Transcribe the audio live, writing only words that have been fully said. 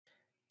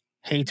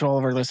Hey to all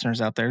of our listeners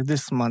out there.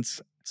 This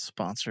month's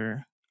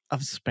sponsor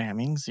of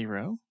Spamming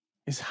Zero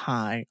is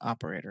High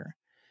Operator.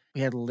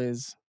 We had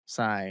Liz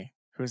Tsai,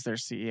 who is their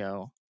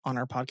CEO, on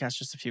our podcast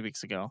just a few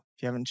weeks ago.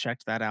 If you haven't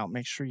checked that out,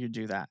 make sure you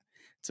do that.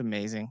 It's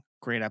amazing.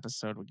 Great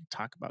episode. We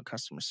talk about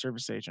customer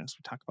service agents.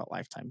 We talk about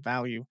lifetime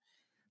value.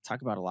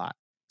 Talk about a lot.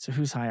 So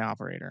who's High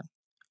Operator?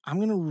 I'm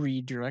going to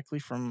read directly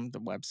from the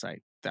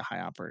website that High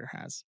Operator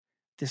has.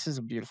 This is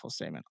a beautiful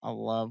statement. I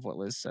love what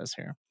Liz says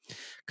here.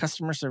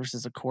 Customer service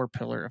is a core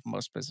pillar of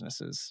most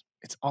businesses.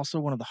 It's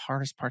also one of the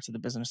hardest parts of the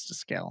business to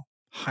scale.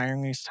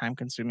 Hiring is time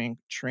consuming,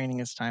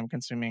 training is time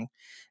consuming,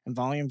 and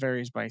volume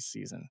varies by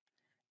season.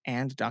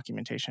 And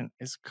documentation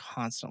is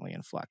constantly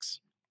in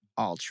flux.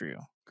 All true.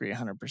 Agree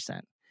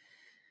 100%.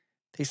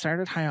 They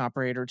started High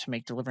Operator to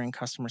make delivering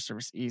customer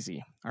service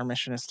easy. Our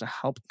mission is to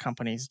help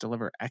companies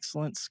deliver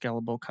excellent,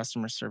 scalable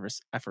customer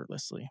service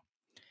effortlessly.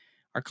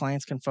 Our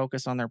clients can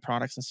focus on their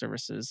products and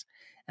services,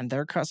 and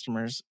their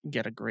customers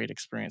get a great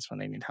experience when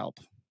they need help.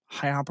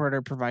 High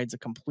Operator provides a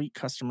complete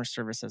customer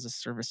service as a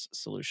service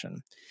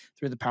solution.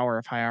 Through the power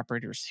of High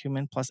Operator's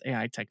human plus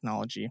AI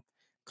technology,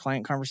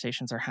 client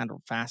conversations are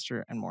handled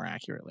faster and more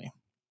accurately.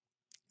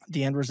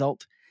 The end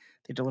result,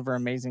 they deliver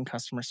amazing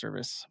customer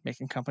service,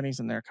 making companies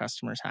and their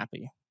customers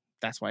happy.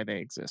 That's why they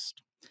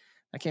exist.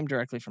 That came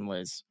directly from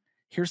Liz.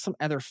 Here's some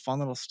other fun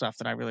little stuff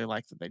that I really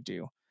like that they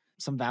do.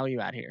 Some value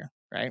add here,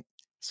 right?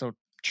 So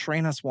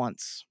train us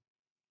once.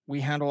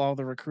 We handle all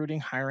the recruiting,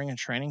 hiring, and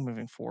training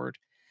moving forward.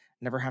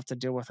 Never have to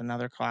deal with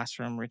another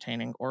classroom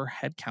retaining or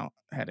headcount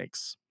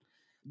headaches.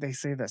 They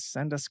say that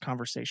send us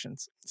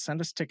conversations,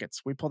 send us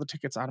tickets. We pull the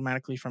tickets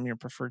automatically from your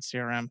preferred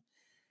CRM,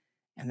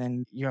 and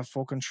then you have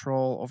full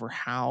control over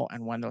how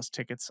and when those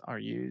tickets are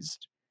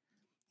used.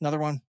 Another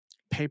one,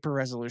 paper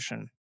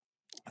resolution.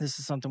 This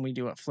is something we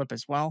do at Flip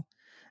as well.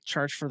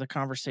 Charge for the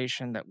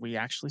conversation that we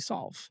actually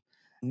solve.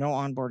 No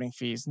onboarding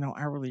fees, no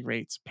hourly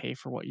rates, pay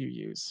for what you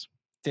use.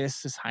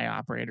 This is High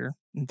Operator.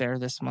 They're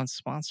this month's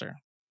sponsor.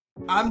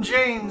 I'm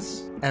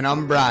James. And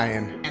I'm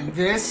Brian. And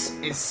this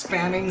is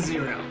Spamming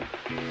Zero.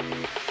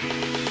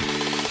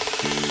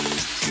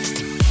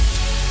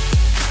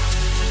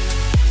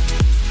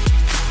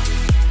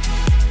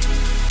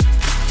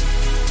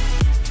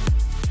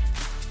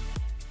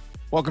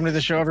 Welcome to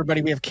the show,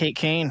 everybody. We have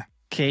Kane.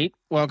 Kate,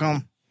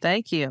 welcome.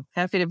 Thank you.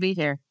 Happy to be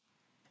here.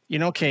 You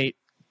know, Kate,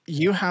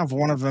 you have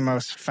one of the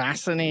most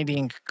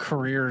fascinating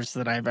careers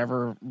that I've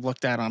ever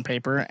looked at on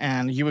paper,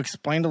 and you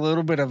explained a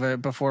little bit of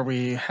it before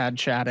we had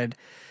chatted,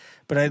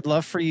 but I'd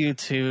love for you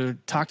to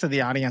talk to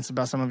the audience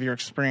about some of your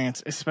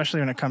experience,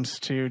 especially when it comes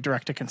to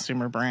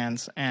direct-to-consumer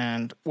brands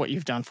and what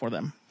you've done for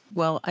them.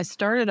 Well, I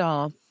started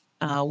off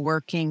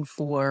working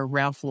for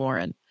Ralph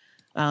Lauren.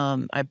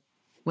 I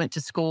went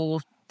to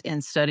school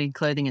and studied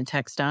clothing and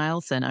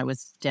textiles, and I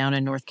was down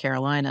in North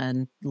Carolina,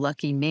 and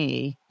lucky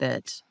me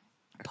that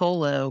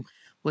Polo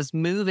was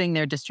moving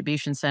their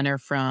distribution center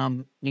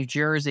from New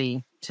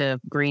Jersey to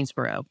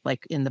Greensboro,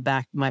 like in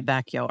my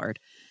backyard.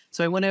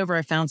 So I went over,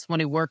 I found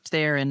someone who worked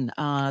there, and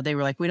they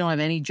were like, we don't have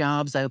any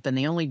jobs open.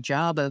 The only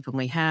job open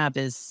we have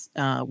is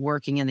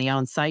working in the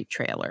on-site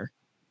trailer.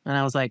 And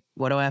I was like,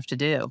 what do I have to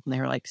do? And they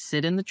were like,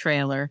 sit in the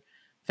trailer.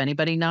 If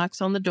anybody knocks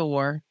on the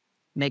door,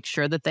 make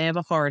sure that they have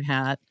a hard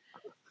hat.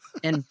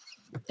 And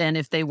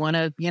if they want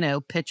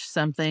to, pitch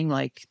something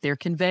like their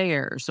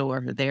conveyors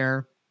or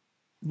their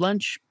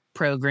lunch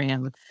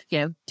program,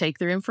 take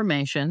their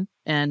information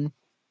and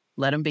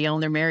let them be on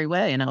their merry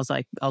way. And I was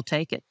like, I'll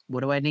take it. What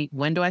do I need?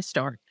 When do I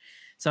start?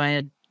 So I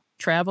had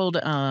traveled,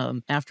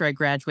 after I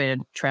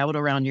graduated, traveled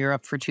around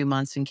Europe for 2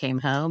 months and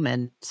came home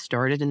and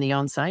started in the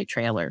on-site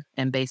trailer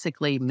and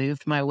basically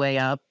moved my way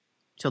up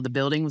till the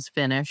building was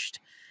finished.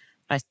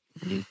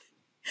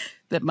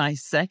 That my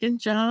second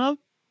job,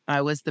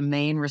 I was the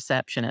main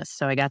receptionist,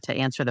 so I got to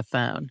answer the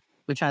phone,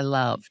 which I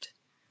loved.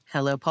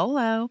 Hello,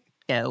 Polo.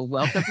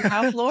 Welcome to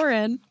Ralph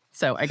Lauren.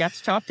 So I got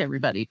to talk to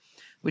everybody,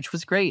 which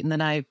was great. And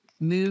then I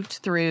moved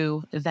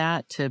through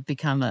that to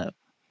become a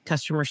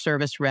customer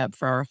service rep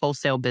for our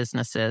wholesale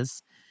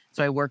businesses.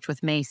 So I worked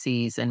with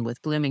Macy's and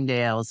with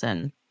Bloomingdale's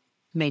and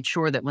made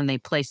sure that when they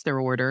placed their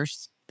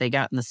orders, they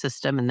got in the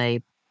system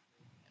and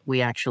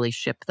we actually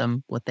shipped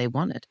them what they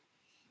wanted.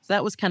 So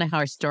that was kind of how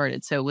I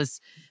started. So it was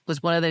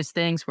one of those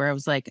things where I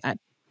was like,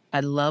 I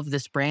love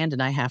this brand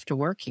and I have to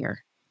work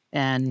here.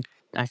 And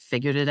I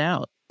figured it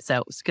out. So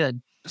it was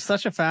good.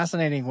 Such a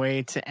fascinating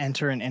way to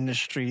enter an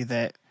industry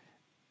that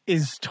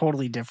is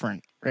totally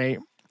different, right?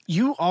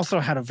 You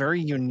also had a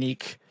very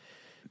unique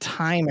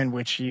time in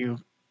which you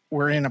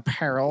were in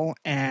apparel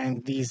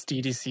and these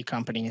D2C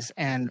companies.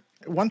 And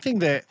one thing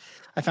that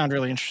I found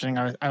really interesting,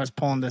 I was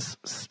pulling this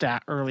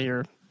stat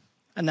earlier,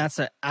 and that's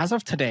that as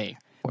of today,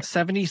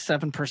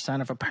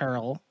 77% of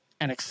apparel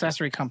and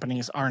accessory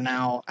companies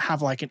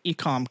have like an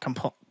e-com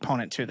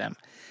component to them.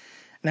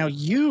 Now,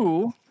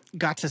 you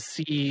got to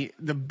see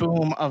the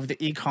boom of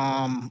the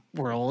e-com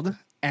world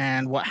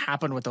and what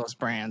happened with those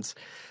brands.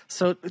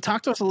 So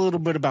talk to us a little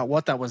bit about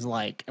what that was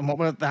like and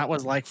what that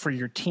was like for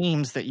your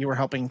teams that you were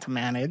helping to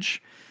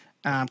manage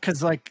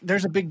Because like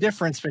there's a big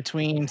difference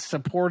between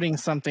supporting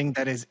something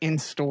that is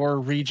in-store,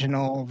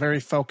 regional, very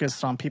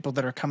focused on people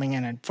that are coming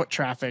in and foot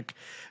traffic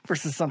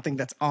versus something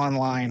that's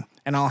online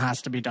and all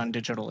has to be done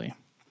digitally.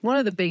 One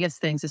of the biggest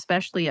things,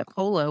 especially at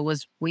Polo,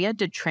 was we had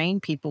to train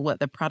people what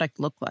the product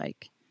looked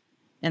like.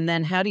 And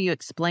then how do you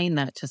explain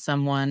that to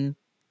someone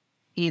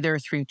either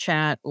through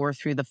chat or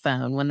through the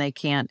phone when they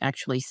can't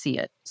actually see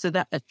it? So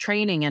that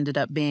training ended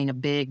up being a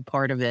big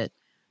part of it.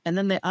 And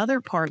then the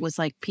other part was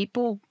like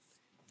people,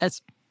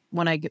 as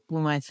when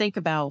I think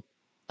about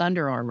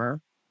Under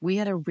Armour, we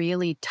had a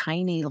really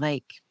tiny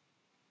like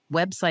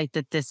website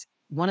that this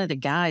one of the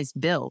guys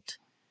built.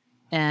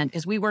 And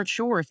because we weren't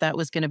sure if that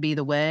was going to be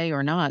the way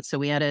or not. So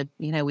we had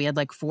we had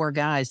like 4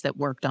 guys that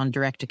worked on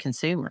direct to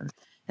consumer.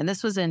 And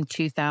this was in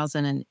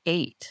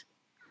 2008.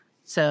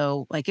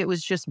 So like it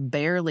was just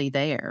barely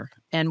there.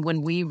 And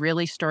when we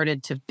really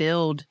started to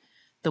build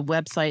the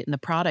website and the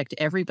product,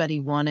 everybody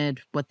wanted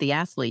what the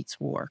athletes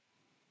wore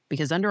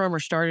because Under Armour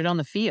started on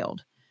the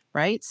field,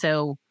 right?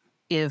 So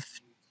if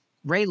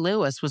Ray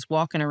Lewis was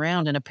walking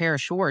around in a pair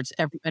of shorts,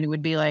 everybody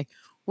would be like,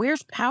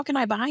 how can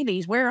I buy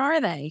these? Where are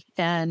they?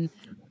 And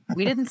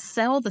we didn't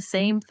sell the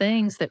same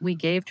things that we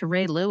gave to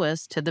Ray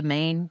Lewis to the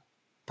main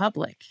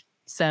public.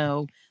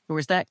 So there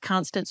was that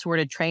constant sort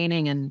of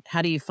training and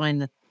how do you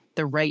find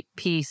the right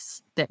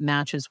piece that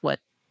matches what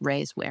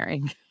Ray's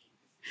wearing?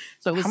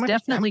 So it was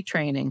definitely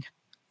training.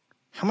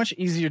 How much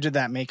easier did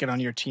that make it on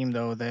your team,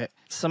 though, that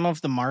some of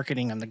the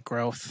marketing and the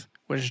growth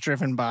was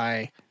driven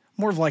by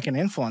more of like an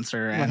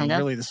influencer and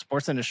really the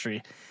sports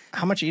industry?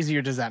 How much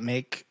easier does that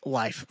make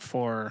life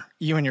for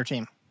you and your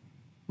team?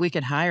 We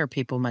could hire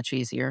people much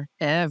easier.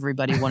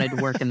 Everybody wanted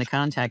to work in the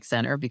contact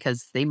center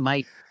because they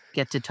might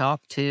get to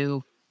talk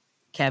to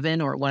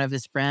Kevin or one of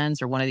his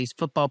friends or one of these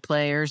football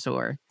players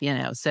or,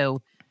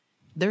 so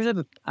there's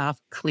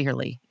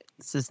clearly,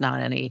 this is not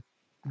any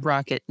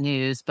rocket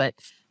news, but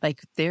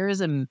like there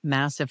is a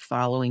massive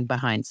following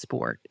behind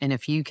sport. And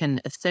if you can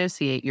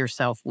associate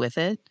yourself with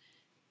it,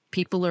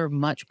 people are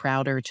much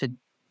prouder to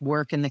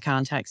work in the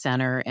contact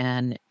center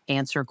and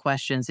answer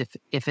questions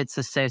if it's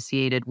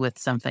associated with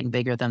something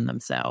bigger than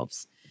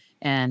themselves.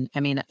 And I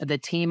mean, the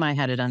team I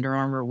had at Under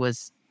Armour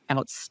was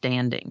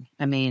outstanding.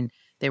 I mean,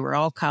 they were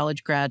all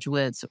college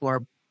graduates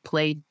or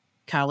played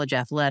college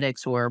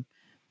athletics or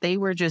they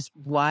were just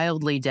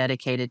wildly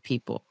dedicated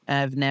people.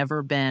 I've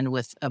never been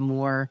with a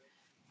more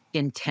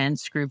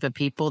intense group of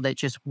people that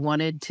just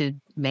wanted to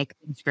make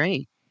things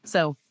great.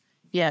 So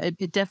yeah,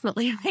 it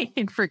definitely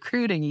made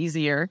recruiting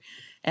easier.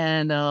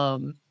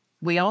 And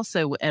we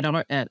also, at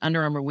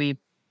Under Armour, we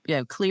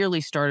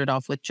clearly started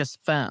off with just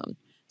phone.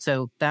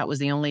 So that was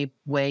the only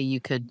way you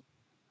could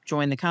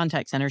join the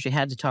contact centers. You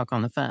had to talk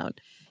on the phone.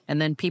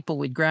 And then people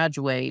would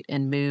graduate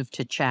and move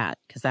to chat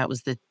because that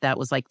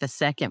was like the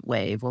second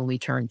wave when we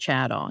turned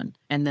chat on.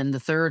 And then the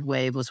third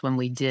wave was when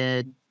we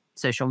did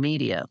social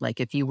media. Like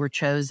if you were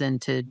chosen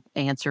to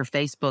answer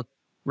Facebook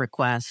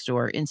requests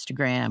or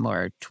Instagram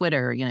or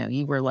Twitter,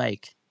 you were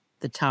like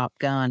the top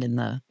gun in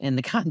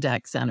the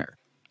contact center.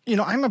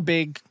 I'm a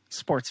big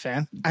sports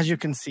fan, as you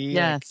can see.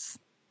 Yes.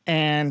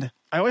 And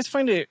I always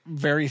find it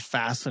very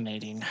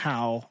fascinating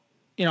how,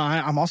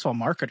 I'm also a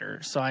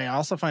marketer. So I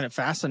also find it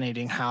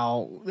fascinating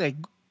how, like,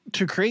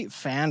 to create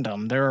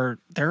fandom, there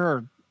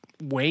are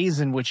ways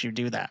in which you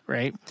do that,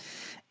 right?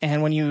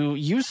 And when you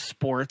use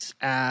sports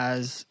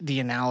as the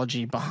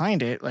analogy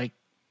behind it, like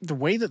the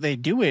way that they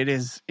do it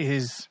is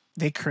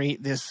they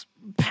create this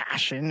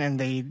passion and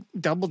they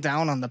double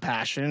down on the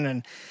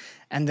passion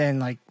and then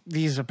like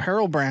these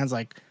apparel brands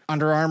like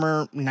Under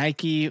Armour,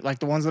 Nike, like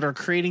the ones that are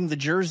creating the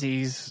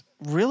jerseys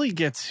really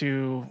get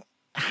to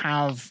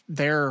have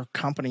their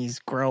companies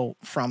grow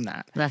from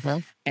that.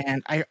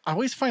 And I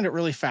always find it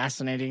really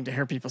fascinating to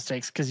hear people's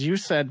takes because you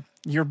said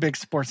you're a big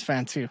sports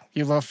fan too.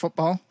 You love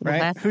football,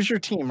 right? Who's your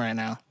team right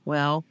now?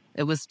 Well,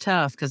 it was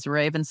tough because the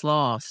Ravens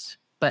lost,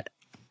 but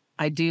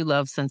I do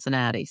love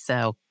Cincinnati.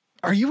 So,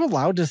 are you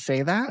allowed to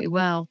say that?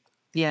 Well,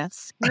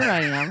 yes, here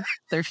I am.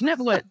 There's no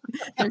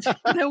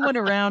one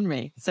around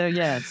me. So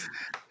yes,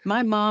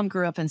 my mom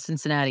grew up in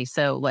Cincinnati.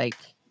 So like,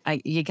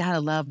 you gotta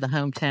love the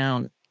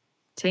hometown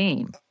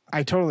team.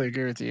 I totally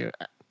agree with you.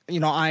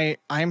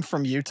 I'm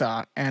from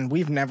Utah, and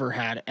we've never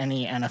had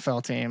any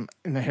NFL team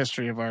in the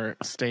history of our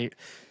state.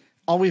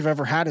 All we've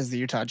ever had is the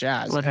Utah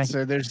Jazz. And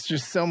so there's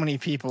just so many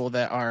people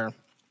that are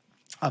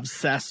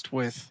obsessed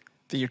with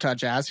the Utah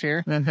Jazz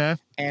here.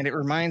 And it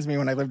reminds me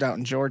when I lived out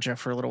in Georgia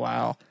for a little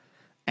while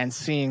and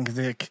seeing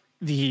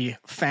the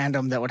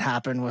fandom that would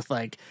happen with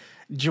like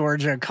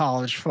Georgia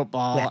college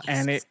football. Yes.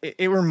 And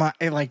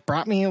it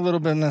brought me a little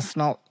bit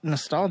of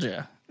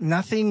nostalgia.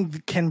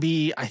 Nothing can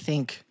be, I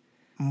think,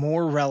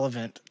 more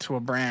relevant to a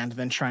brand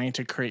than trying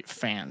to create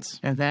fans.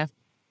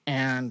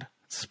 And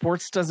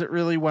sports does it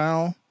really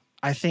well.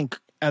 I think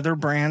other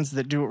brands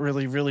that do it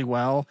really, really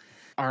well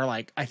are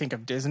like, I think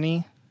of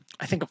Disney.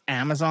 I think of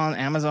Amazon.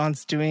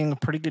 Amazon's doing a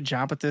pretty good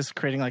job at this,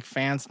 creating like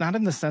fans, not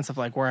in the sense of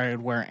like where I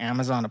would wear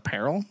Amazon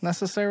apparel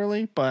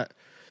necessarily, but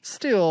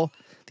still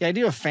the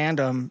idea of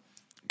fandom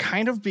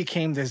kind of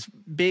became this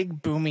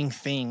big booming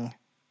thing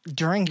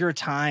during your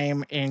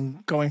time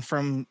in going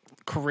from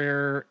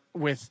career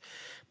with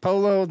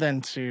Polo,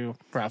 then to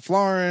Ralph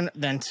Lauren,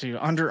 then to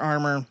Under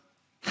Armour,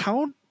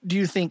 how do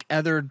you think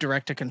other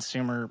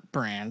direct-to-consumer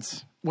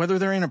brands, whether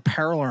they're in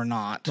apparel or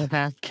not,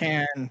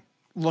 can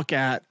look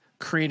at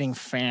creating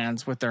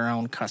fans with their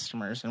own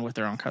customers and with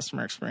their own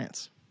customer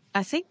experience?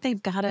 I think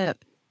they've got to,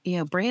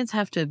 brands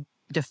have to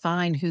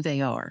define who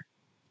they are.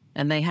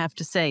 And they have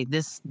to say,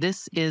 this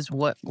is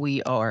what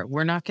we are.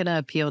 We're not going to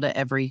appeal to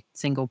every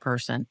single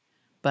person,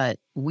 but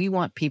we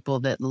want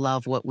people that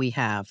love what we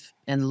have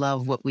and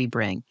love what we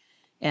bring.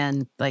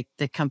 And like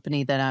the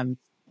company that I'm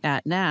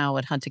at now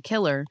at Hunt a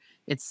Killer,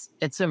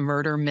 it's a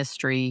murder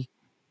mystery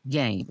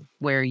game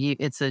where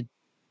it's a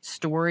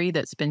story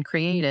that's been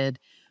created.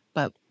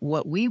 But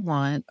what we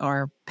want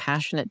are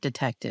passionate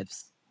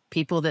detectives,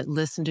 people that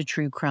listen to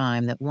true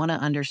crime, that want to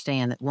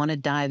understand, that want to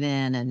dive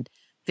in and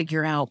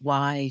figure out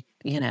why,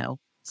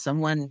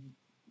 someone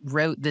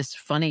wrote this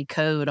funny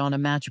code on a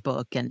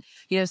matchbook. And,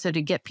 so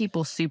to get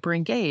people super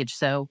engaged.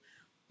 So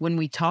when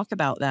we talk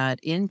about that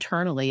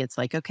internally, it's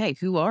like, okay,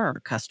 who are our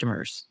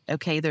customers?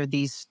 Okay, they're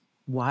these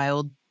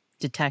wild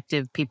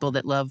detective people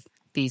that love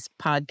these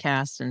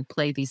podcasts and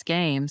play these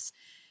games.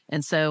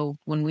 And so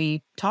when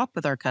we talk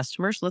with our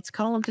customers, let's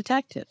call them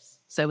detectives.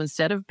 So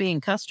instead of being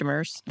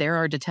customers, they're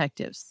our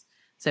detectives.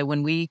 So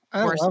when we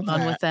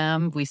correspond with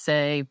them, we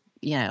say,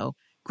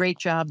 great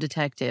job,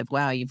 detective.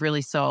 Wow, you've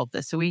really solved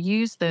this. So we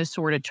use those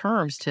sort of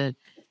terms to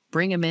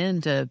bring them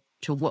into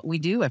what we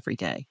do every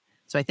day.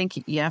 So I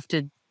think you have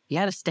to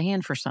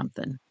stand for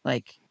something.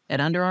 Like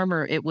at Under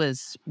Armour, it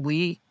was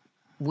we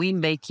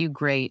make you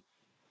great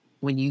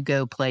when you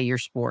go play your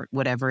sport,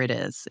 whatever it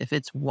is. If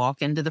it's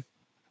walk into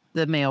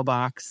the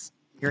mailbox,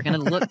 you're going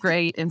to look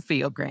great and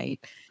feel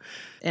great.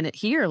 And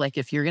here, like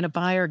if you're going to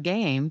buy our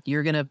game,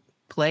 you're going to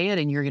play it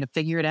and you're going to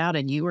figure it out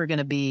and you are going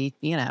to be,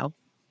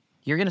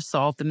 you're going to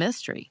solve the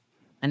mystery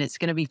and it's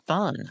going to be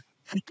fun.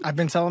 I've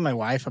been telling my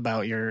wife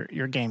about your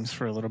games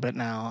for a little bit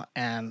now,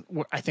 and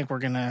I think we're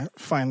going to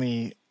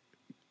finally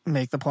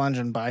make the plunge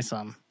and buy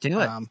some. Do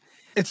it.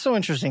 It's so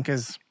interesting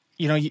because,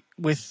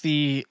 with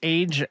the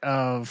age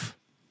of,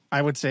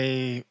 I would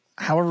say,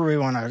 however we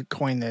want to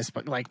coin this,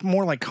 but like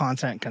more like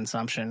content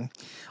consumption,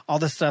 all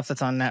the stuff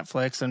that's on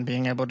Netflix and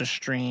being able to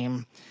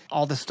stream,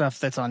 all the stuff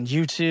that's on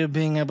YouTube,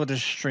 being able to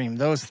stream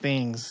those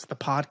things, the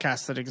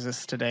podcasts that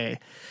exist today,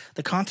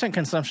 the content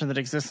consumption that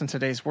exists in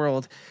today's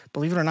world,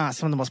 believe it or not,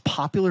 some of the most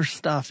popular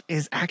stuff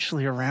is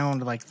actually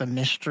around like the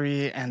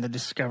mystery and the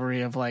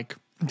discovery of like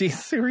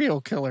these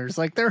serial killers.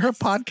 Like there are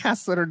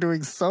podcasts that are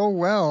doing so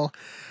well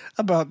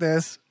about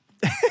this.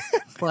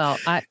 Well,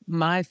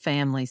 my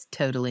family's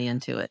totally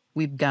into it.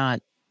 We've got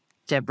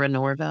Deborah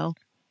Norville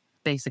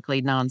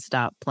basically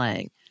nonstop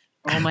playing.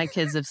 All my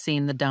kids have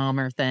seen the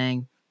Dahmer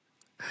thing.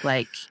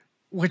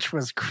 Which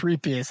was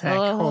creepy as heck.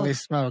 Holy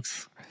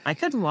smokes. I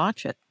couldn't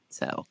watch it.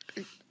 So,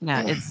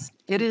 yeah,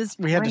 it is.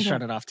 We had to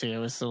shut it off too. It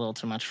was a little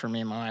too much for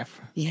me and my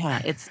wife.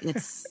 Yeah,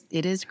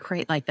 it is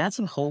great. Like that's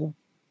a whole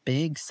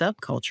big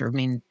subculture. I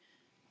mean,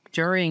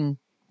 during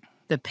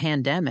the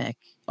pandemic,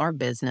 our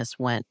business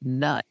went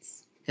nuts.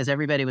 Because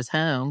everybody was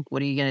home.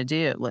 What are you going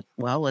to do?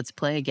 Well, let's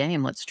play a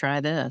game. Let's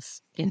try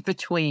this. In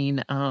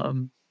between,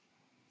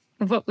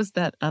 what was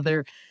that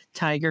other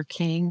Tiger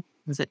King?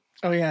 Was it?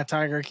 Oh, yeah,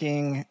 Tiger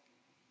King.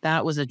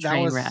 That was a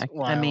train wreck.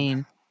 Wild. I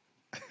mean,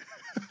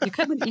 you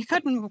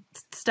couldn't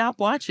stop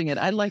watching it.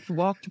 I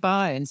walked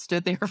by and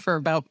stood there for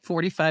about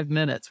 45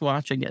 minutes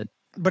watching it.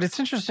 But it's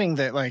interesting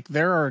that like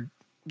there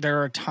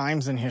are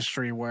times in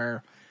history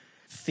where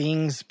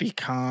things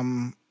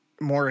become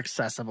more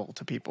accessible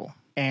to people.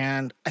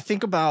 And I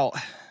think about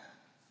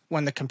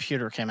when the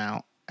computer came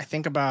out. I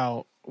think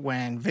about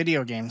when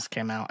video games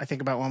came out. I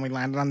think about when we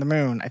landed on the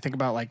moon. I think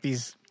about like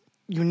these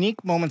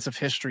unique moments of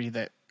history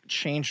that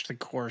changed the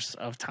course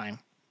of time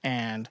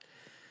and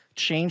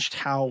changed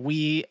how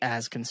we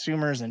as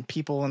consumers and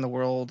people in the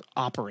world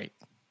operate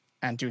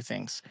and do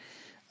things.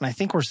 And I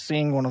think we're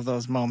seeing one of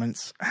those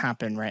moments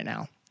happen right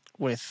now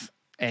with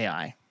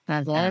AI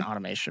and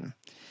automation.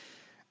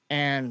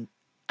 And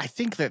I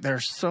think that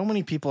there's so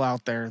many people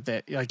out there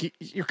that like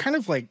you're kind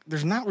of like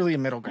there's not really a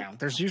middle ground.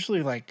 There's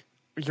usually like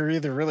you're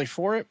either really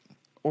for it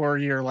or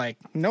you're like,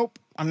 nope,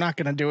 I'm not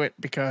going to do it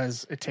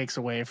because it takes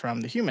away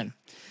from the human.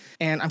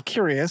 And I'm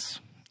curious,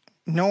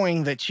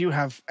 knowing that you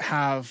have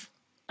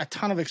a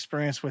ton of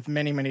experience with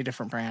many, many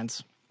different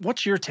brands,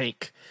 what's your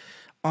take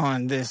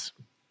on this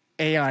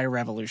AI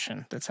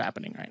revolution that's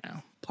happening right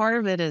now? Part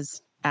of it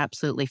is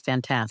absolutely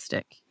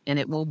fantastic, and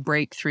it will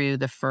break through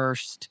the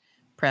first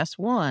press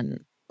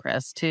 1.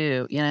 Press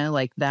 2,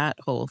 like that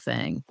whole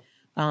thing.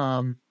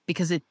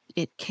 Because it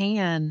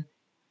can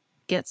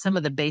get some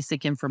of the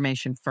basic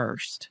information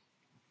first.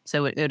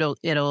 So it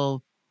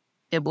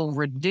will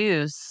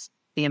reduce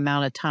the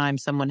amount of time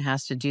someone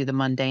has to do the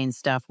mundane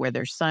stuff where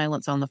there's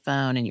silence on the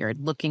phone and you're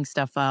looking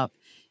stuff up.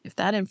 If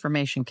that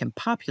information can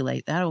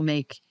populate, that'll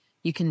make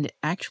you can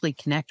actually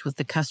connect with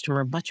the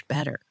customer much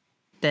better.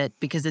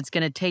 Because it's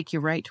going to take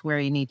you right to where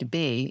you need to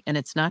be, and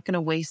it's not going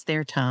to waste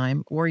their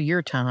time or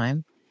your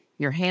time.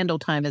 Your handle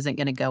time isn't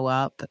going to go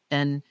up.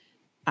 And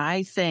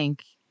I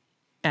think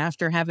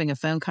after having a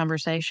phone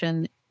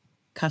conversation,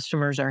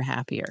 customers are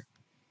happier.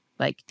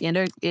 Like,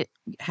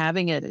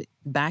 having a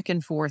back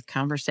and forth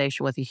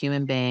conversation with a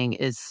human being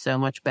is so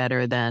much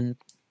better than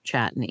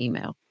chat and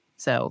email.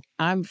 So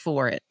I'm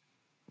for it.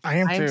 I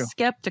am I'm too.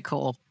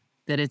 skeptical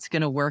that it's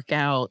going to work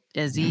out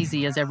as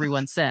easy as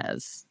everyone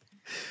says,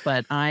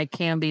 but I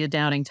can be a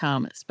doubting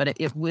Thomas. But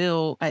it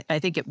will, I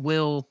think it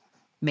will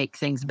make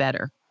things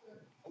better.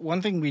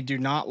 One thing we do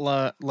not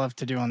love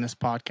to do on this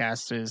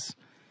podcast is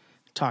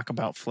talk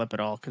about Flip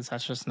at all, because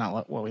that's just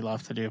not what we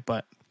love to do.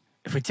 But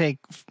if we take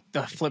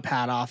the Flip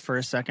hat off for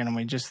a second and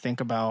we just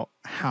think about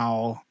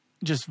how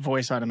just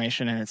voice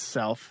automation in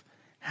itself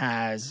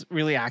has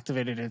really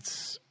activated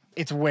its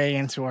way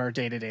into our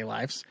day-to-day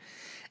lives,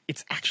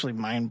 it's actually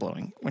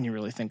mind-blowing when you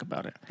really think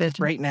about it.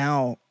 Right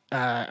now,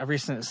 a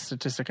recent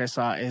statistic I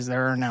saw is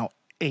there are now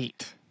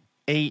eight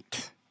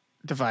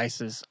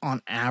devices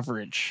on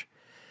average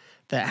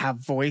that have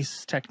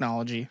voice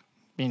technology,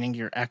 meaning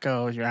your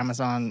Echo, your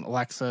Amazon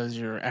Alexas,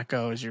 your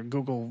Echoes, your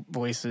Google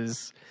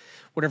Voices,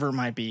 whatever it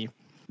might be.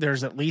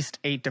 There's at least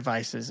 8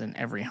 devices in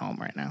every home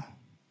right now.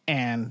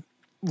 And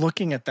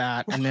looking at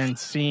that and then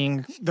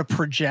seeing the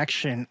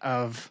projection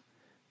of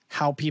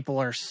how people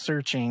are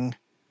searching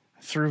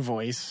through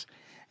voice,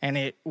 and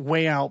it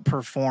way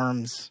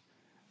outperforms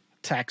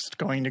text,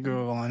 going to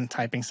Google and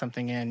typing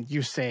something in.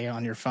 You say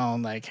on your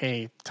phone, like,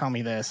 hey, tell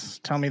me this,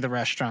 tell me the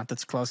restaurant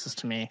that's closest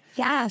to me.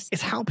 Yes.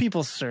 It's how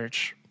people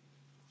search.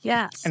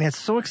 Yes. And it's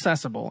so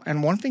accessible.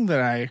 And one thing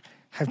that I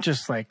have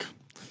just like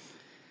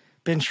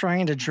been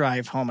trying to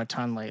drive home a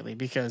ton lately,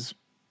 because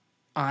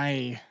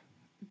I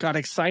got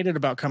excited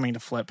about coming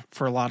to Flip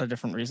for a lot of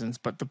different reasons.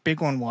 But the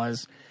big one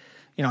was,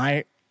 you know,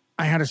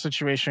 I had a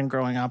situation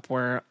growing up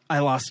where I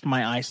lost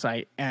my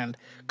eyesight and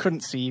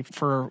couldn't see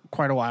for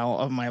quite a while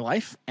of my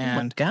life.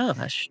 And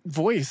gosh,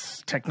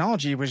 voice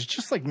technology was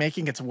just like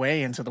making its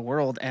way into the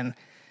world. And,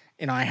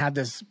 you know, I had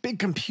this big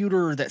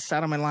computer that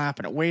sat on my lap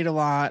and it weighed a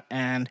lot,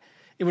 and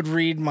it would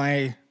read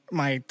my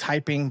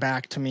typing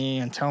back to me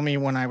and tell me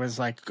when I was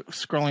like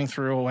scrolling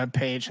through a web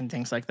page and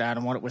things like that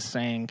and what it was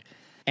saying.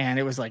 And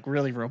it was like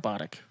really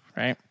robotic,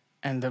 right?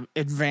 And the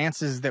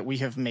advances that we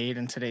have made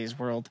in today's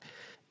world.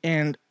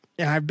 And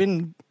I've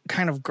been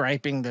kind of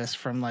griping this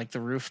from like the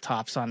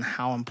rooftops on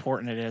how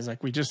important it is.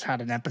 Like, we just had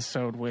an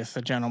episode with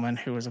a gentleman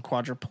who is a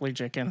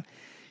quadriplegic, and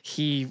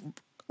he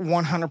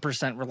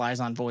 100% relies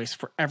on voice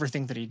for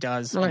everything that he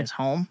does in his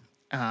home.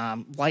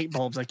 Light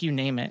bulbs, like you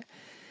name it.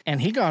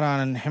 And he got on,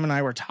 and him and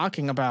I were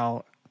talking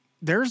about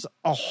there's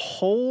a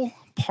whole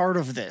part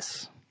of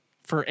this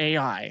for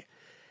AI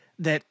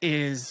that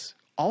is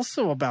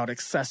also about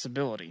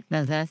accessibility.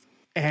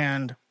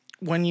 And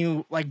when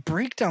you like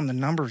break down the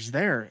numbers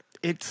there,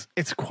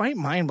 it's quite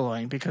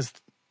mind-blowing, because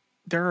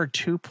there are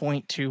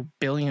 2.2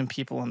 billion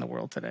people in the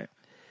world today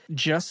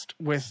just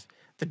with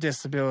the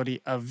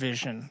disability of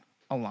vision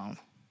alone.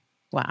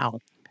 Wow.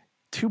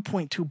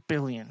 2.2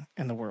 billion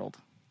in the world.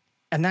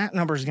 And that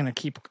number is going to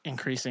keep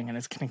increasing, and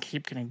it's going to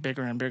keep getting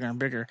bigger and bigger and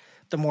bigger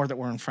the more that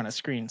we're in front of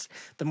screens,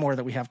 the more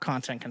that we have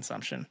content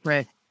consumption.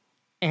 Right.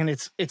 And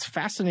it's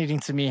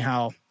fascinating to me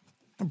how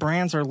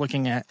brands are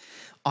looking at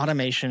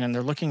automation and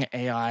they're looking at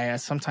AI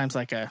as sometimes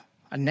like a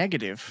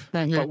negative.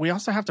 Mm-hmm. But we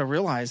also have to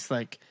realize,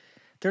 like,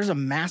 there's a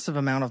massive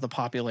amount of the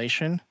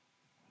population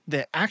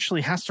that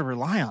actually has to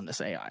rely on this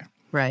AI.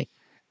 Right.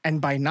 And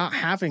by not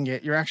having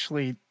it, you're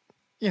actually,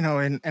 you know,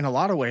 in a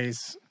lot of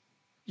ways,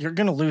 you're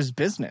going to lose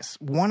business.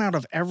 1 out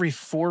of every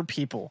 4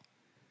 people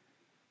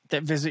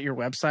that visit your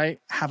website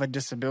have a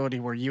disability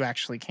where you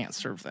actually can't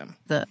serve them.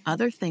 The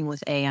other thing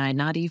with AI,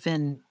 not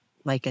even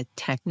like a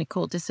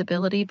technical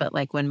disability, but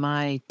like when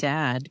my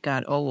dad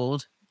got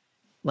old,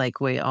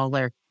 like we all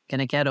are going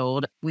to get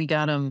old, we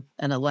got him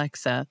an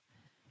Alexa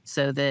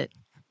so that,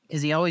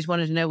 because he always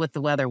wanted to know what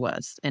the weather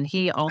was. And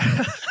he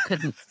also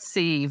couldn't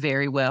see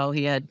very well.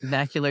 He had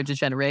macular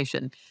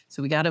degeneration.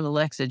 So we got him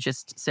Alexa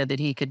just so that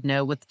he could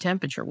know what the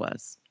temperature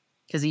was.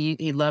 Because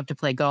he loved to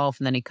play golf,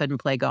 and then he couldn't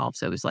play golf.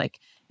 So it was like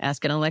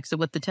asking Alexa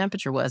what the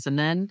temperature was. And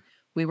then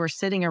we were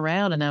sitting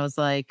around, and I was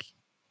like,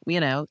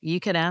 you know, you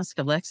could ask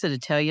Alexa to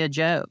tell you a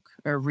joke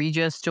or read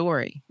you a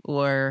story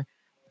or,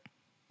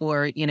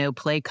 you know,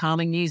 play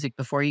calming music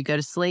before you go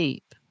to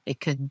sleep. It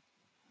could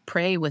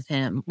pray with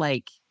him.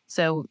 Like,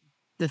 so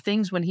the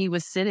things when he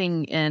was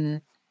sitting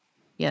in,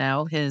 you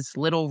know, his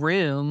little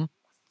room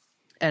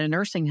at a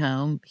nursing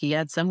home, he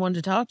had someone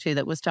to talk to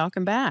that was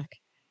talking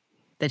back,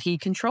 that he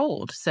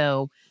controlled.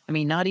 So, I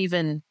mean, not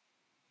even,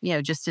 you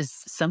know, just as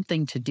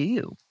something to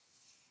do.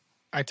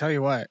 I tell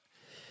you what,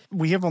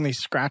 we have only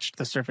scratched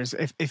the surface.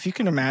 If you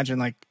can imagine,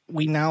 like,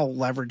 we now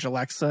leverage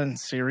Alexa and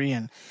Siri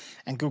and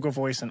Google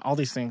Voice and all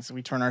these things.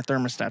 We turn our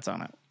thermostats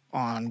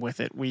on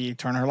with it. We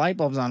turn our light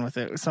bulbs on with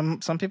it.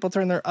 Some people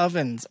turn their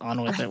ovens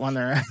on with it when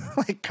they're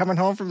like coming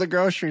home from the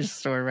grocery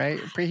store, right?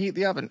 Preheat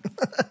the oven.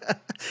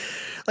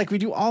 Like, we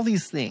do all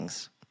these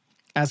things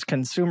as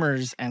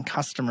consumers and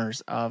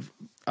customers of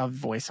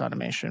voice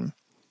automation.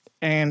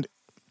 And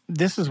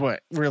this is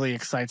what really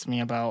excites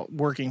me about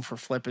working for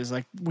Flip is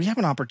like we have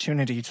an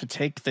opportunity to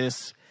take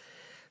this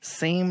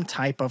same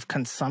type of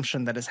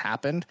consumption that has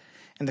happened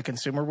in the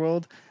consumer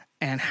world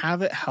and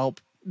have it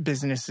help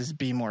businesses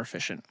be more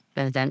efficient.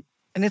 And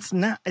it's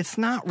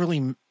not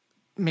really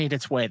made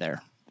its way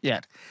there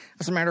yet.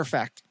 As a matter of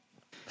fact,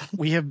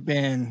 we have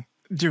been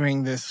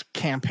doing this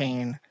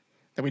campaign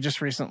that we just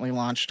recently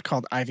launched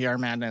called IVR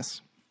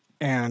Madness.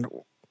 And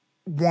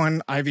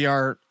one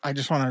IVR, I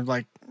just want to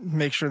like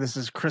make sure this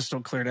is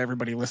crystal clear to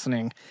everybody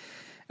listening.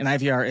 And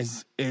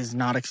IVR is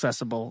not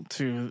accessible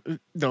to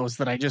those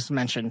that I just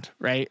mentioned,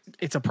 right?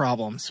 It's a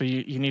problem. So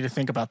you need to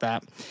think about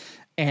that.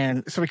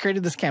 And so we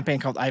created this campaign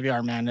called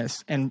IVR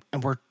Madness, and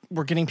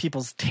we're getting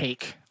people's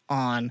take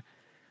on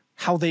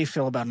how they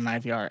feel about an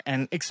IVR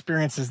and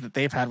experiences that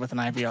they've had with an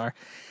IVR.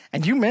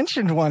 And you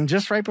mentioned one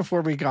just right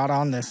before we got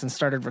on this and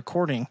started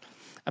recording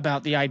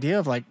about the idea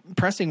of like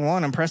pressing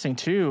 1 and pressing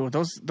 2.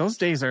 Those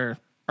days are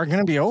going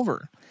to be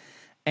over.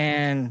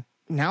 And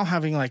now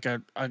having like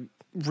a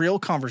real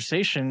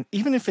conversation,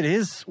 even if it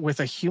is with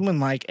a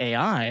human-like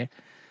AI,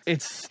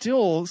 it's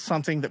still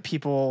something that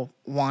people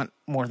want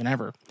more than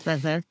ever.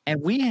 Mm-hmm.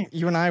 And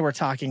you and I were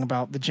talking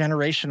about the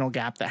generational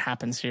gap that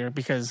happens here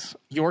because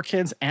your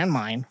kids and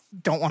mine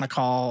don't want to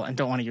call and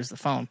don't want to use the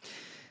phone.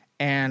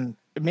 And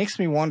it makes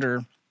me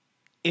wonder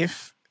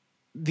if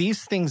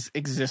these things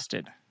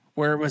existed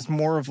where it was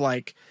more of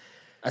like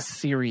a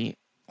Siri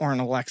or an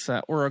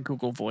Alexa or a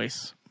Google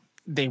Voice,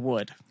 they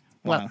would.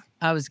 Well,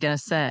 I was going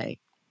to say,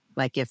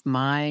 like if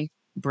my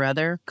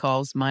brother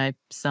calls my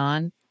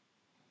son,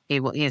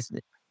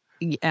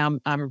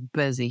 I'm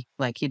busy.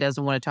 Like he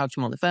doesn't want to talk to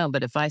him on the phone.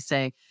 But if I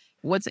say,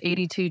 what's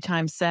 82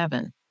 times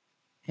 7?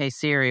 Hey,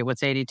 Siri,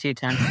 what's 82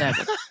 times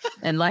 7?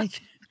 And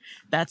like,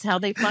 that's how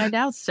they find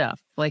out stuff.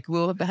 Like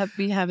we'll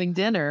be having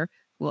dinner.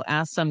 We'll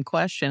ask some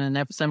question and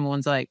if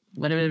someone's like,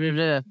 blah, blah, blah,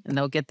 blah, and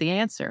they'll get the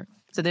answer.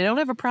 So they don't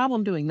have a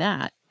problem doing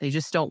that. They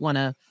just don't want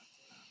to,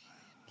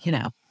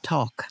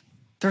 talk.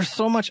 There's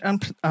so much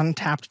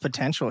untapped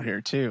potential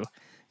here, too.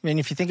 I mean,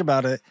 if you think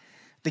about it,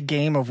 the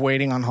game of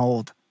waiting on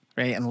hold,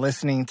 right, and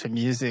listening to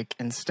music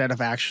instead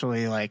of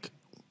actually, like,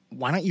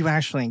 why don't you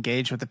actually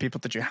engage with the people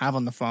that you have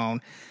on the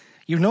phone?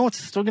 You know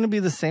it's still going to be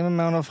the same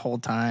amount of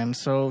hold time,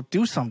 so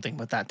do something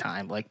with that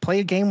time. Like, play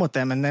a game with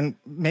them and then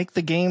make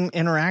the game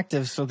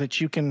interactive so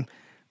that you can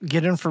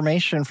get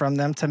information from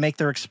them to make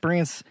their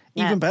experience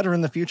even better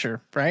in the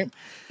future, right?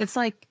 It's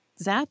like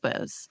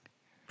Zappos.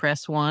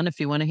 Press 1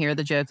 if you want to hear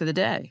the joke of the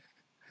day.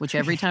 Which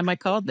every time I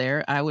called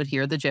there, I would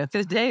hear the joke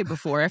of the day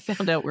before I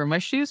found out where my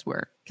shoes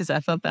were because I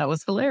thought that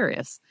was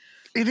hilarious.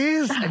 It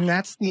is, and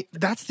that's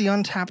the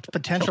untapped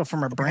potential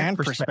from a brand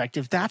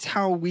perspective. That's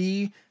how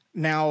we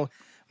now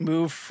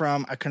move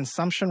from a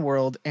consumption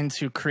world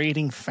into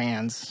creating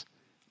fans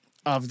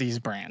of these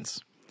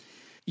brands.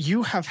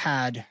 You have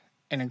had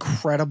an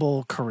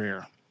incredible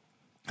career,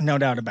 no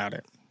doubt about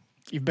it.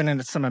 You've been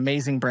in some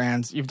amazing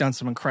brands. You've done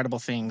some incredible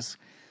things.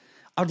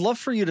 I'd love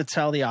for you to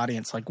tell the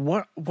audience, like,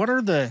 what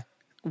are the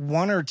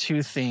 1 or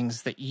 2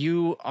 things that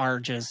you are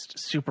just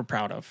super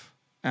proud of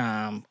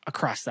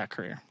across that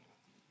career?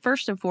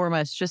 First and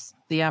foremost, just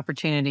the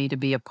opportunity to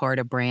be a part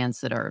of brands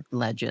that are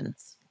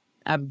legends.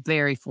 I'm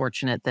very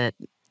fortunate that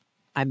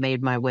I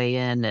made my way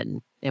in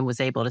and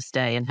was able to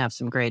stay and have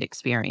some great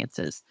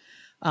experiences.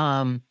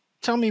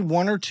 Tell me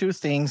 1 or 2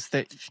 things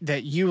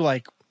that you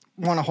like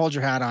want to hold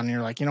your hat on and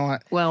you're like, you know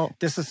what? Well,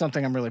 this is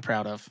something I'm really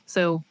proud of.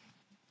 So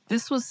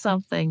this was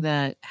something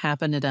that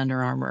happened at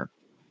Under Armour.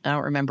 I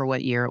don't remember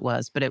what year it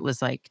was, but it was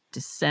like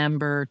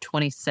December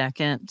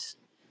 22nd.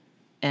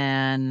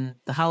 And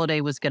the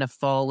holiday was going to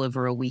fall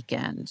over a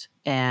weekend.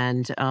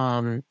 And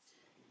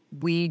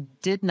we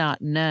did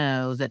not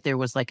know that there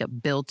was like a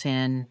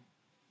built-in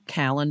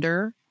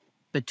calendar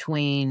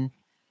between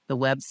the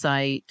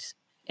website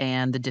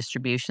and the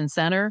distribution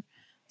center.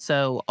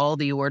 So all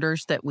the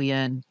orders that we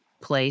had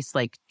placed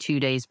like 2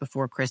 days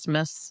before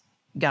Christmas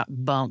got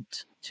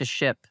bumped to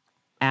ship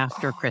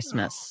after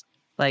Christmas.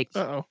 Like,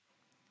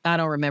 I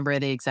don't remember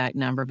the exact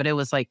number, but it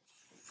was like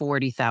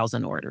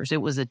 40,000 orders.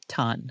 It was a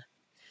ton.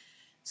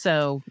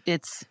 So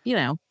it's,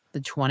 the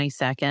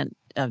 22nd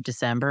of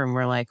December, and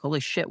we're like, holy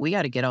shit, we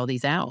got to get all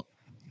these out.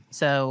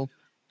 So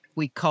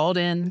we called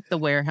in the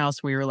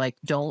warehouse. We were like,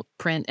 don't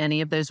print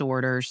any of those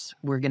orders.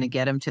 We're going to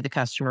get them to the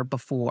customer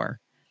before.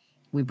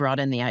 We brought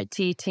in the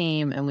IT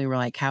team, and we were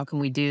like, how can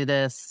we do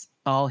this?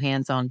 All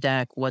hands on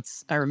deck.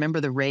 I remember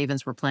the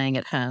Ravens were playing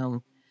at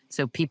home.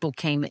 So people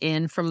came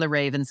in from the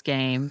Ravens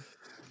game.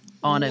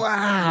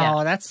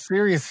 That's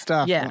serious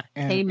stuff. Yeah,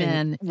 came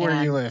in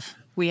where you live.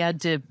 We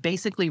had to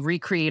basically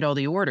recreate all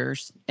the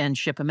orders and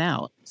ship them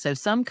out. So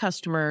some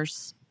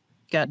customers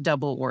got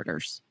double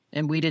orders,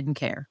 and we didn't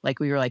care. Like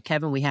we were like,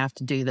 Kevin, we have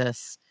to do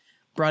this.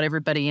 Brought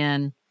everybody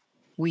in.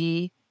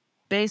 We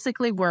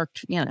basically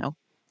worked,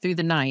 through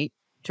the night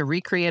to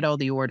recreate all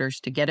the orders,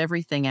 to get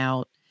everything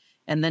out,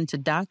 and then to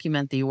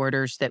document the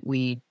orders that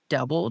we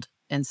doubled.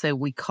 And so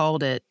we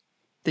called it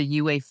the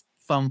UA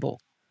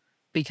fumble.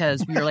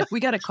 because we were like, we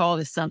got to call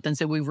this something.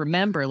 So we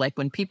remember, like,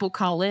 when people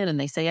call in and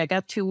they say, I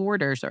got 2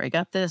 orders or I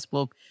got this,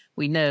 well,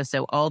 we know.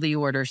 So all the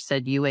orders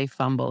said UA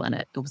fumble in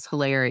it. It was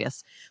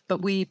hilarious.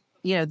 But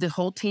the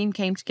whole team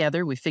came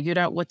together. We figured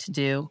out what to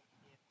do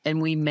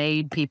and we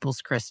made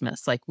people's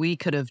Christmas. Like, we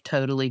could have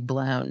totally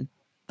blown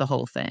the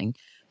whole thing.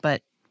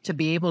 But to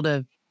be able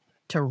to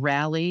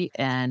rally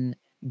and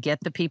get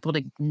the people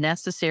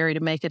necessary to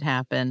make it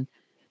happen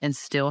and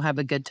still have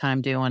a good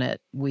time doing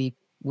it, we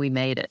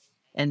made it.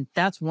 And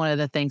that's one of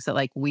the things that,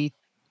 like,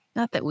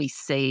 not that we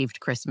saved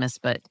Christmas,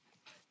 but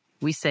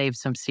we saved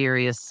some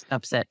serious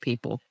upset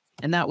people.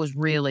 And that was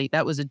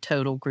a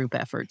total group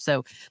effort.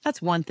 So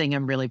that's one thing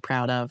I'm really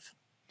proud of.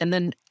 And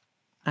then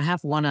I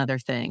have one other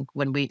thing.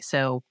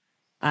 So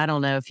I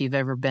don't know if you've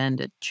ever been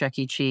to Chuck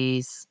E.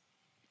 Cheese.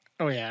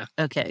 Oh, yeah.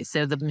 Okay.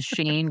 So the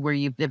machine where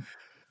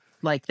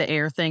like the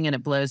air thing and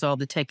it blows all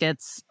the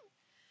tickets,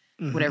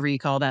 whatever you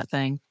call that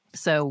thing.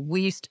 So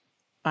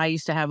I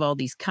used to have all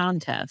these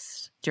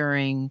contests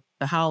during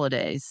the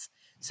holidays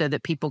so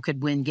that people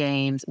could win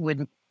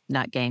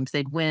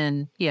they'd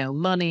win,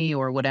 money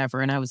or whatever.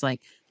 And I was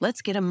like,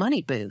 let's get a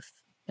money booth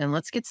and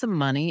let's get some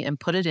money and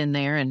put it in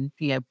there. And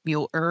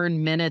you'll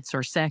earn minutes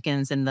or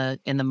seconds in the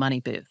money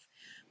booth.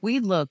 We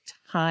looked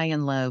high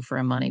and low for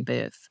a money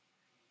booth.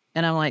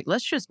 And I'm like,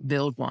 let's just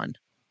build one.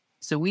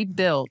 So we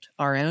built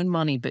our own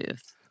money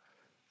booth.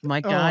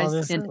 My guys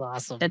this is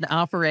awesome. in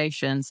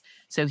operations.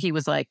 So he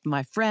was like,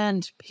 my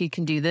friend, he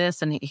can do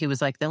this. And he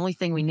was like, the only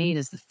thing we need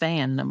is the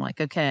fan. And I'm like,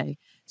 okay.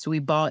 So we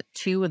bought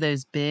 2 of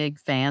those big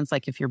fans,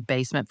 like if your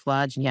basement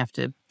floods and you have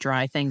to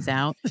dry things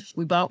out.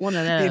 We bought one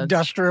of those. The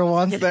industrial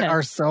ones that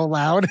are so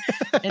loud.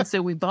 And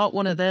so we bought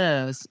one of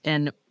those.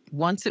 And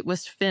once it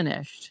was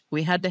finished,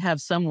 we had to have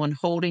someone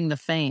holding the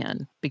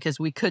fan because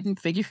we couldn't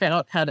figure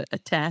out how to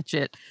attach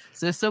it.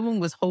 So someone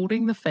was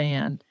holding the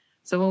fan,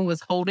 someone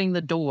was holding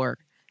the door.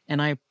 And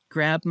I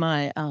grabbed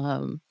my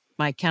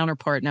my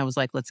counterpart and I was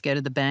like, let's go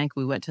to the bank.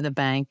 We went to the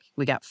bank.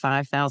 We got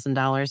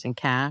 $5,000 in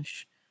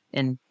cash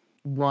in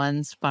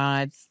 1s,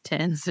 5s,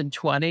 10s, and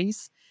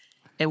 20s.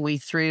 And we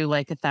threw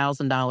like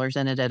 $1,000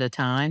 in it at a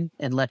time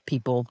and let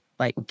people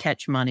like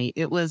catch money.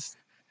 It was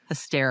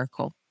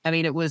hysterical. I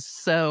mean, it was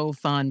so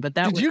fun. But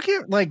Did you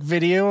get like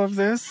video of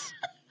this?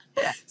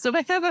 So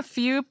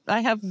I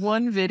have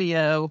one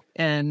video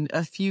and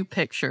a few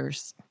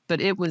pictures.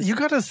 But it was... You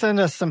got to send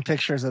us some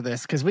pictures of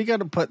this because we got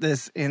to put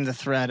this in the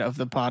thread of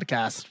the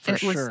podcast for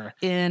sure.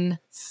 It was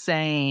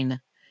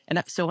insane.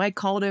 And so I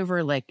called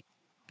over like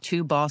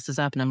 2 bosses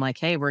up and I'm like,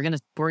 hey, we're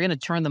gonna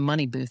turn the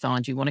money booth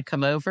on. Do you want to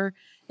come over?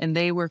 And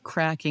they were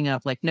cracking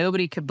up. Like,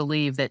 nobody could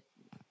believe that.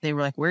 They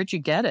were like, where'd you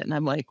get it? And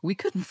I'm like, we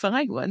couldn't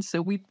find one,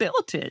 so we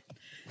built it.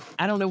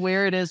 I don't know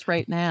where it is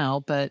right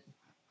now, but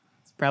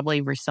it's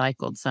probably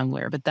recycled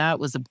somewhere. But that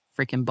was a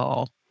freaking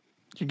ball.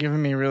 You're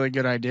giving me really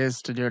good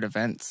ideas to do at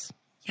events.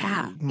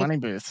 Yeah. Money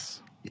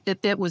booths.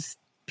 It was,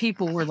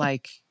 people were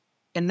like,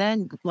 and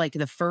then like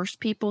the first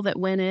people that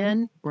went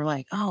in were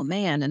like, oh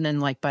man. And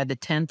then like by the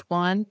 10th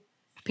one,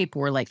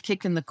 people were like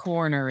kicking the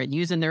corner and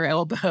using their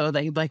elbow.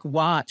 They like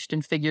watched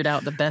and figured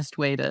out the best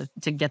way to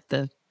get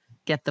the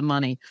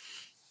money.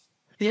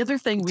 The other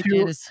thing we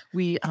did is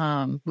we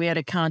had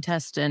a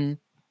contest and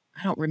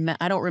I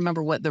don't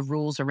remember what the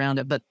rules around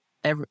it, but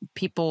I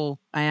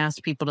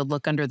asked people to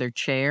look under their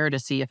chair to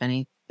see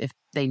if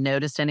they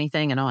noticed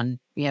anything. And on,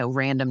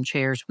 random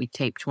chairs, we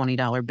taped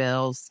 $20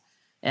 bills.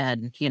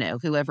 And,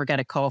 whoever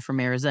got a call from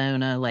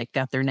Arizona, like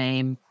got their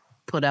name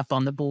put up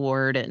on the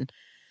board. And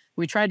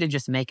we tried to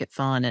just make it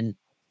fun. And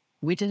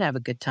we did have a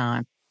good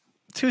time.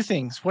 2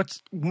 things.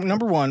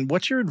 Number one,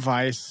 what's your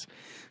advice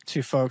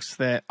to folks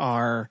that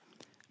are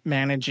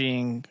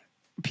managing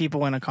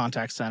people in a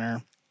contact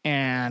center?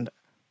 And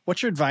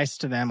what's your advice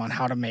to them on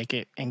how to make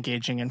it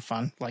engaging and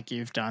fun like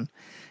you've done?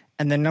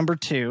 And then number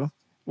 2,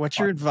 what's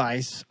your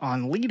advice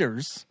on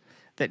leaders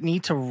that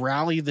need to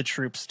rally the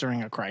troops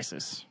during a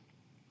crisis?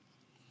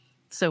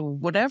 So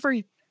whatever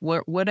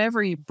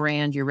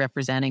brand you're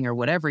representing or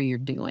whatever you're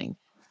doing,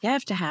 you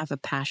have to have a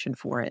passion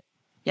for it.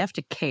 You have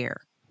to care.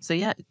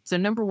 So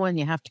number 1,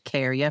 you have to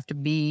care. You have to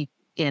be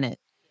in it.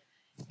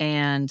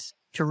 And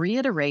to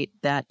reiterate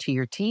that to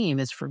your team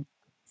is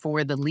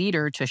for the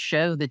leader to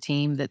show the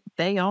team that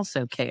they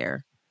also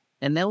care.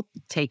 And they'll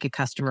take a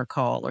customer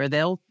call or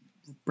they'll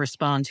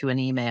respond to an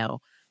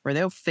email or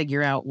they'll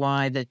figure out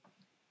why the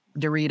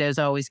Doritos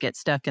always get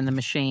stuck in the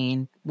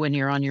machine when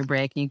you're on your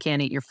break and you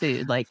can't eat your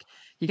food. Like,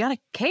 you got to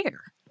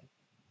care.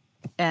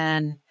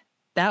 And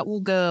that will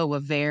go a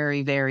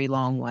very, very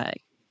long way.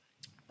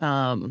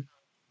 And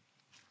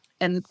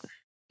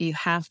you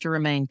have to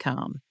remain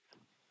calm.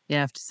 You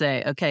have to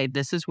say, okay,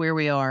 this is where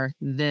we are.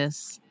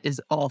 This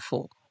is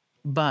awful.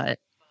 But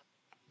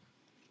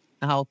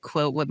I'll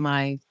quote what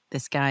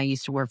this guy I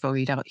used to work for.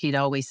 He'd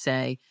always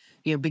say,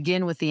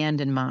 begin with the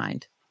end in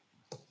mind,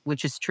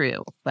 which is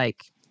true.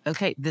 Like,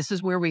 okay, this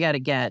is where we got to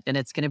get, and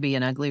it's going to be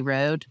an ugly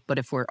road. But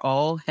if we're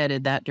all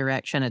headed that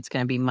direction, it's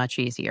going to be much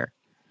easier.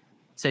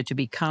 So to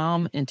be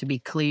calm and to be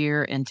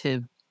clear and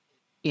to,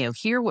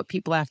 hear what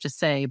people have to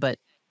say, but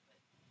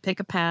pick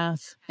a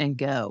path and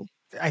go.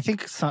 I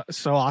think so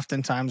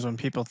oftentimes when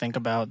people think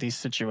about these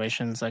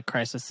situations, like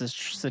crisis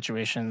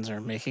situations or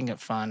making it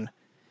fun,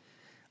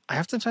 I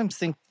oftentimes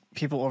think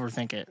people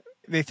overthink it.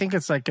 They think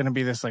it's like going to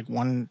be this like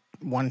one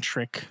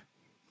trick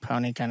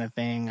pony kind of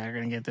thing. They're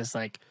going to get this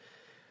like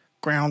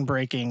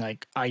groundbreaking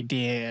like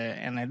idea,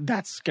 and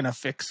that's going to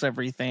fix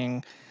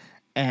everything.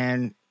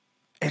 And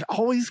it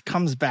always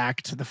comes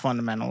back to the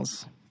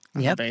fundamentals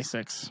and the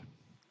basics.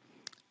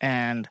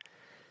 And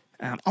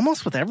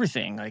almost with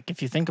everything, like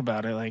if you think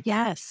about it, like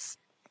Yes.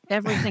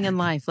 Everything in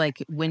life,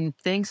 like when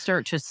things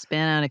start to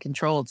spin out of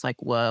control, it's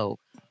like, whoa,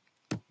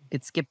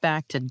 let's get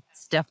back to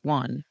step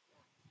one.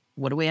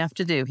 What do we have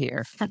to do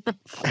here?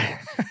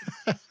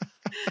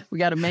 We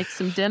got to make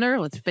some dinner.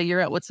 Let's figure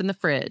out what's in the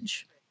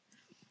fridge.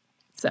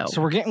 So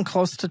we're getting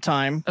close to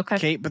time, okay,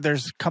 Kate, but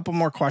there's a couple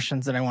more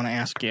questions that I want to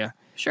ask you.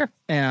 Sure.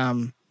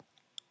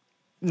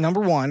 Number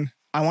one,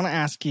 I want to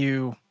ask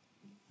you,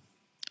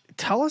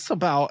 tell us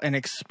about an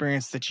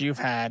experience that you've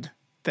had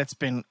that's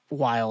been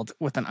wild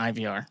with an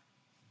IVR.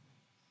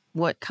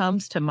 What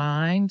comes to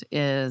mind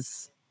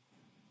is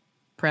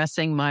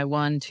pressing my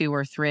 1, 2,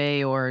 or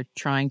 3, or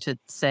trying to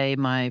say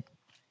my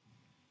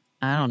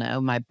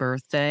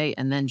birthday,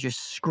 and then just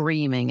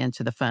screaming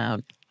into the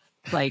phone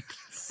like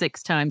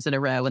 6 times in a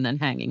row and then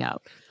hanging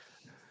up.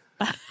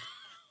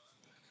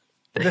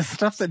 The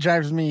stuff that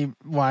drives me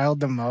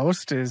wild the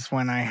most is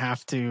when I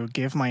have to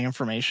give my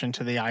information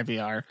to the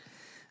IVR,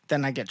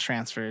 then I get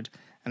transferred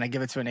and I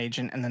give it to an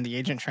agent, and then the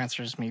agent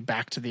transfers me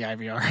back to the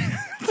IVR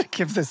to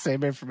give the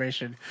same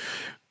information.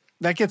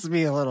 That gets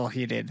me a little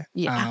heated.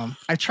 Yeah.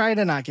 I try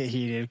to not get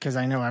heated because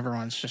I know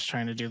everyone's just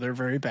trying to do their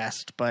very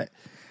best, but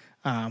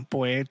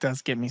boy, it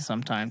does get me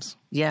sometimes.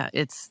 Yeah,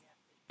 it's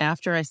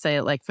after I say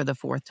it like for the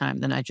 4th time,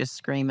 then I just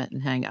scream it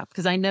and hang up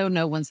because I know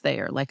no one's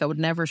there. Like I would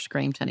never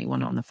scream to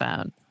anyone on the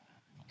phone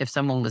if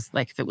someone was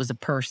like, if it was a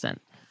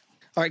person.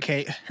 All right,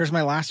 Kate, here's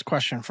my last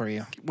question for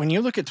you. When you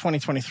look at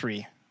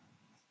 2023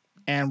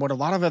 and what a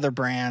lot of other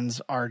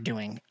brands are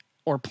doing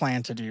or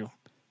plan to do,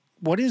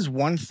 what is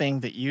one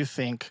thing that you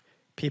think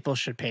people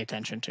should pay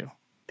attention to?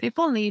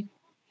 People need,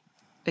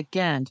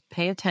 again, to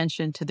pay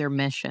attention to their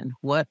mission.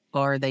 What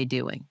are they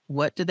doing?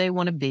 What do they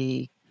want to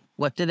be?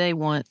 What do they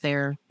want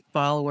their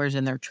followers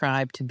and their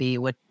tribe to be?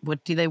 What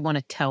do they want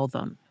to tell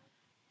them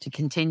to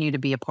continue to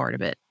be a part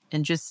of it?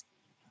 And just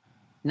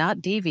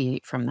not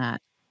deviate from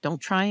that. Don't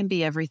try and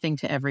be everything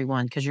to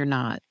everyone because you're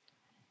not.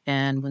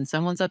 And when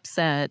someone's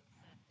upset,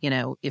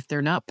 if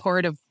they're not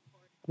part of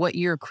what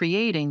you're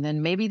creating,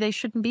 then maybe they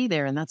shouldn't be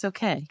there, and that's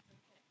okay.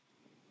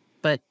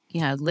 But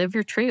yeah, live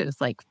your truth.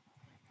 Like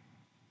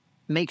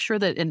make sure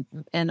that,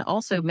 and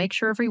also make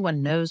sure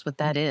everyone knows what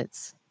that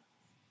is.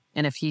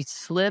 And if you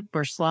slip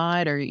or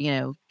slide or,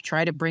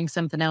 try to bring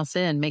something else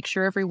in, make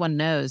sure everyone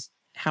knows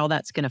how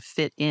that's going to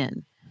fit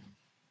in.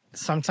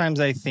 Sometimes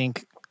I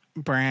think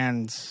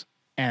brands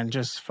and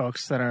just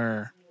folks that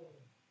are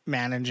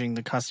managing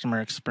the customer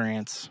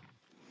experience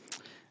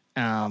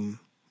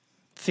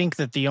think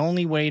that the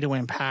only way to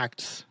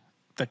impact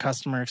the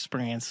customer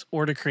experience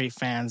or to create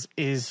fans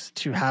is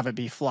to have it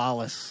be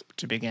flawless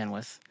to begin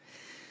with.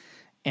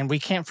 And we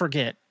can't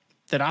forget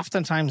that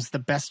oftentimes the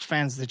best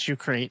fans that you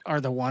create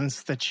are the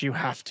ones that you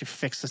have to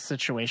fix a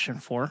situation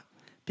for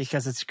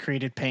because it's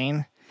created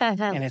pain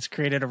and it's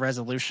created a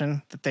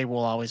resolution that they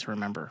will always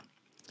remember.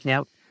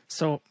 Yep.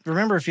 So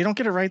remember, if you don't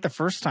get it right the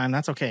first time,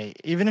 that's okay.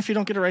 Even if you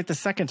don't get it right the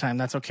second time,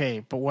 that's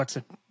okay. But what's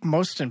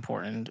most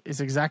important is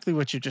exactly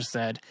what you just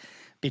said.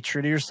 Be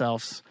true to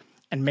yourselves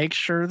and make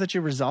sure that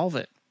you resolve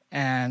it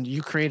and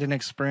you create an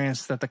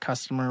experience that the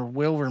customer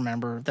will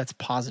remember that's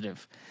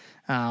positive.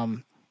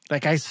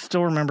 Like I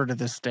still remember to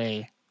this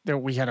day that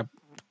we had a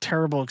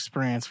terrible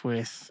experience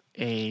with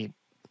a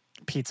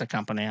pizza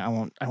company. I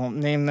won't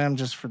name them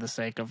just for the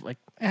sake of like,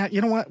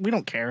 you know what? We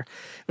don't care.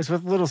 It was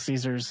with Little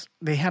Caesars.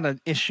 They had an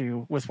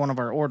issue with one of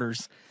our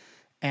orders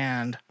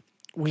and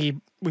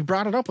we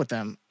brought it up with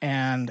them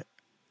and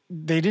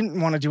they didn't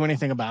want to do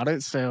anything about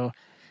it. So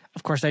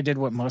of course I did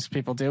what most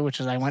people do, which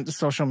is I went to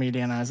social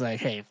media and I was like,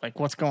 hey, like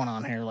what's going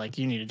on here? Like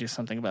you need to do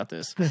something about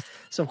this.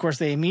 So of course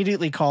they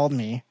immediately called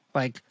me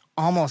like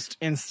almost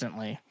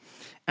instantly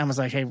and was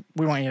like, hey,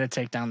 we want you to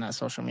take down that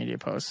social media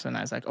post. And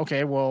I was like,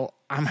 okay, well,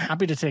 I'm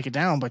happy to take it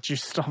down, but you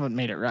still haven't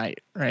made it right.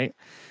 Right.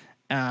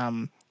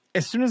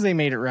 As soon as they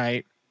made it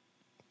right,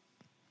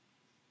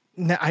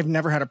 I've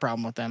never had a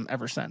problem with them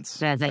ever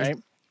since. Right?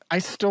 I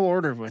still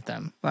order with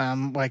them.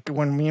 Like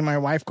when me and my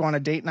wife go on a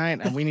date night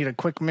and we need a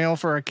quick meal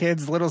for our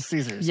kids, Little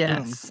Caesars.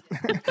 Yes.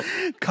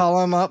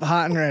 Call them up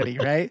hot and ready.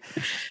 Right.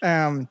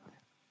 And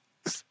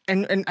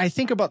I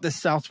think about this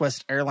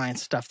Southwest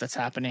Airlines stuff that's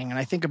happening. And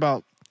I think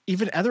about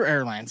even other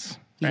airlines,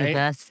 right?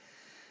 Yes.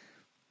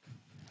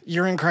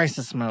 You're in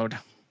crisis mode.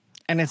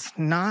 And it's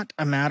not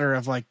a matter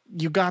of like,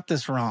 you got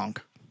this wrong.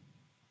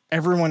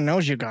 Everyone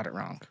knows you got it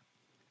wrong.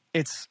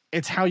 It's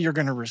how you're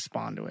going to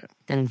respond to it.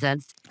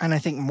 And I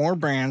think more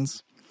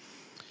brands,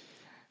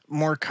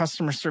 more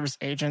customer service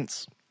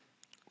agents,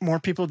 more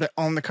people that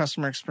own the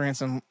customer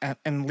experience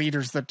and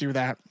leaders that do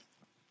that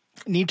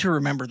need to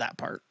remember that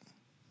part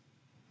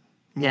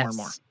more and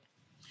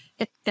more.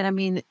 And I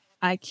mean,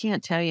 I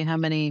can't tell you how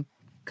many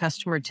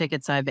customer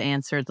tickets I've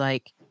answered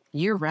like,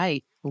 you're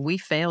right, we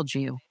failed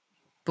you.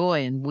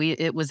 Boy, and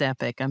it was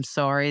epic. I'm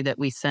sorry that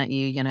we sent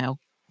you,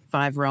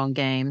 5 wrong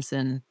games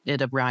and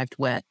it arrived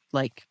wet.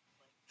 Like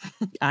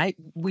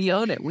we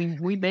own it.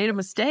 We made a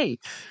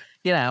mistake,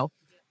 you know.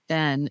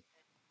 And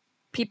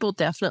people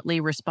definitely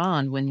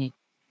respond when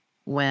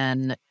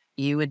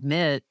you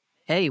admit,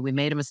 hey, we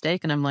made a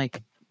mistake. And I'm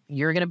like,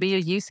 you're going to be a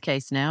use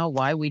case now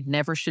why we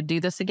never should do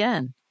this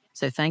again.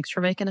 So thanks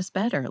for making us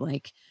better.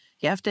 Like,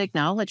 you have to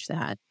acknowledge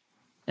that.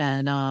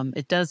 And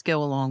it does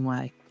go a long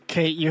way.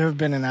 Kate, you have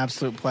been an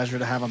absolute pleasure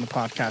to have on the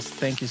podcast.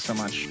 Thank you so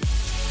much.